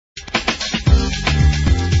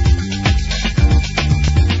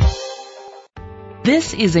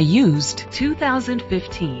This is a used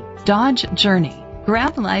 2015 Dodge Journey.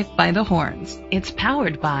 Grab life by the horns. It's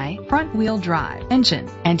powered by front-wheel drive engine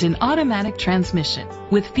and an automatic transmission.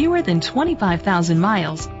 With fewer than 25,000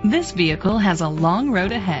 miles, this vehicle has a long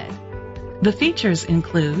road ahead. The features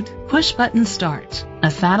include push-button start,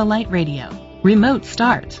 a satellite radio, remote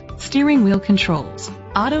start, steering wheel controls,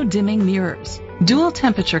 auto-dimming mirrors, dual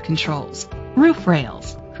temperature controls, roof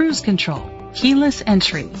rails, cruise control, keyless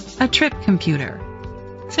entry, a trip computer.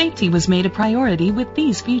 Safety was made a priority with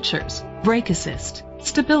these features: brake assist,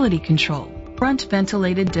 stability control, front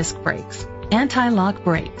ventilated disc brakes, anti-lock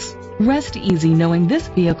brakes. Rest easy knowing this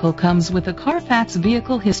vehicle comes with a Carfax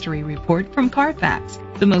Vehicle History Report from Carfax,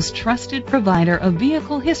 the most trusted provider of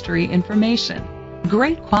vehicle history information.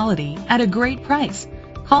 Great quality at a great price.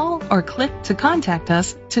 Call or click to contact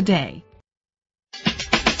us today.